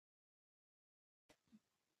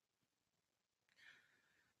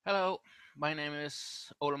Hello, my name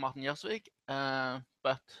is Ole Martin Gjersvik,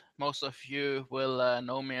 but most of you will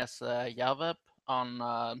know me as Jerveb on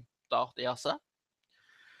Dart Jazza.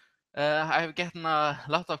 I've gotten a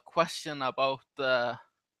lot of questions about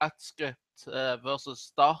AtScript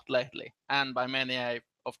versus Dart lately, and by many I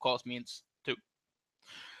of course means two.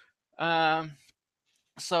 Um,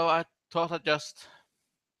 so I thought I'd just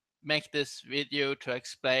make this video to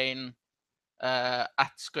explain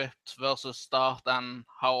AtScript versus Dart and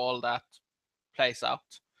how all that plays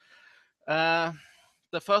out.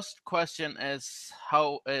 The first question is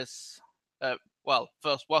first,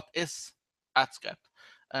 what is AtScript?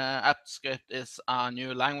 AtScript is a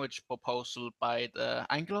new language proposal by the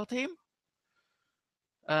Angular team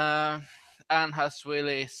and has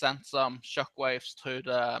really sent some shockwaves through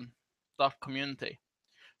the Dart community.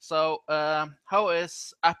 So how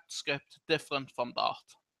is AtScript different from Dart?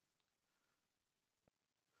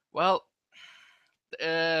 Well,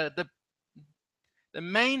 the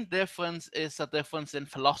main difference is a difference in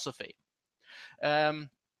philosophy. Um,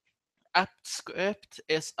 AtScript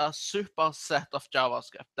is a superset of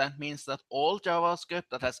JavaScript. That means that all JavaScript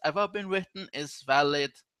that has ever been written is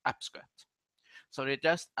valid AppScript. So they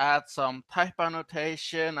just add some type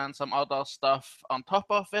annotation and some other stuff on top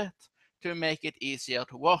of it to make it easier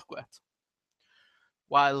to work with.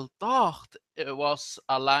 While Dart was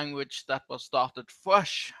a language that was started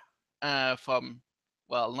fresh from,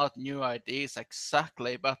 well, not new ideas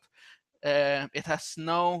exactly, but it has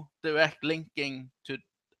no direct linking to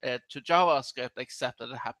JavaScript except that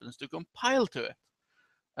it happens to compile to it.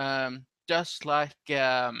 Just like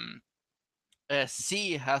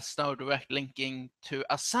C has no direct linking to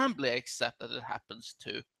assembly except that it happens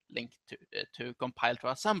to link to compile to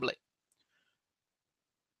assembly.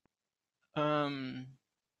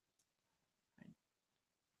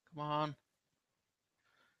 Come on.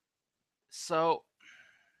 So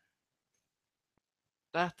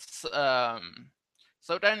that's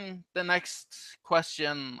so then the next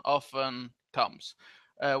question often comes.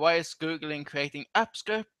 Why is Googling creating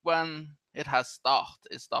AppScript when it has Dart?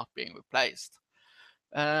 Is Dart being replaced?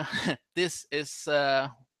 This is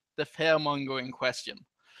the fear-mongering question.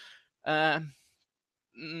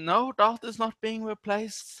 No, Dart is not being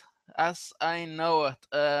replaced as I know it.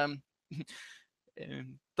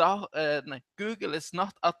 Google is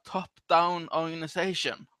not a top-down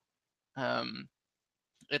organization.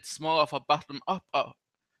 It's more of a bottom-up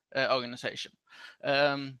organization.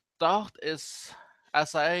 Dart is,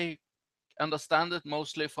 as I understand it,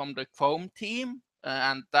 mostly from the Chrome team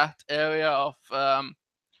and that area of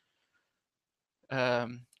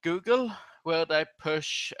Google, where they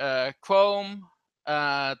push Chrome,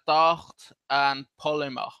 Dart, and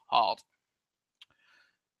Polymer hard.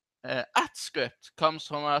 AtScript comes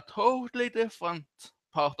from a totally different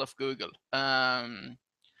part of Google, and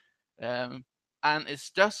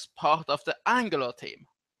is just part of the Angular team,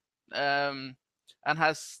 and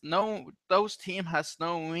those team has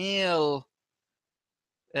no real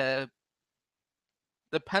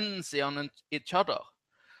dependency on each other.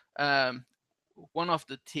 One of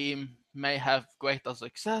the team may have greater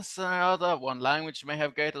success than the other, one language may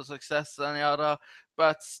have greater success than the other,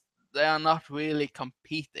 but they are not really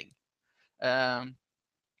competing. And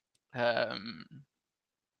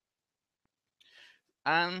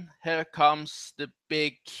here comes the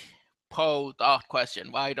big pro-Dart question.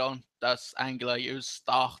 Why does Angular use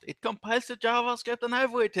Dart? It compiles to JavaScript and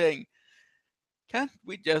everything. Can't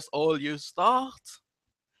we just all use Dart?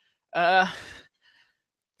 The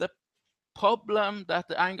problem that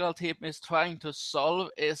the Angular team is trying to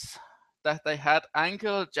solve is that they had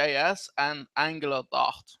Angular.js and Angular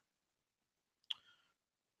Dart.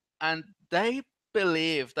 And they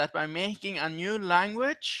believe that by making a new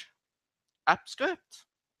language, AppScript,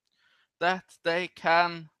 that they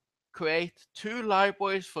can create two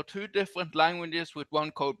libraries for two different languages with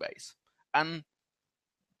one code base. And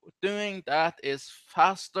doing that is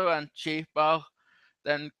faster and cheaper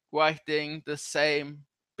than writing the same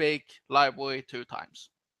big library 2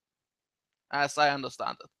 times, as I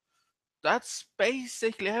understand it. That's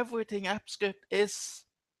basically everything AppScript is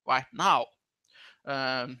right now.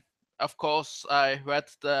 Of course, I read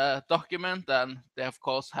the document and they of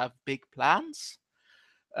course have big plans.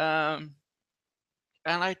 And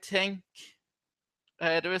I think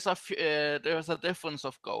there is a difference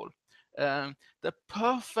of goal. The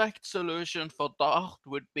perfect solution for Dart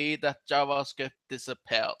would be that JavaScript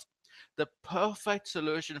disappeared. The perfect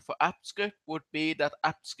solution for AppScript would be that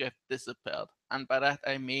AppScript disappeared. And by that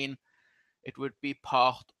I mean it would be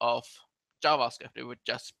part of JavaScript. It would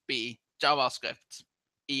just be JavaScript,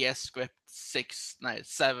 ESScript 6,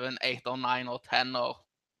 7, 8, or 9, or 10, or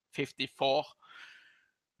 54.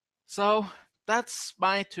 So that's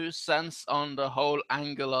my 2 cents on the whole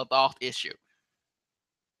Angular Dart issue.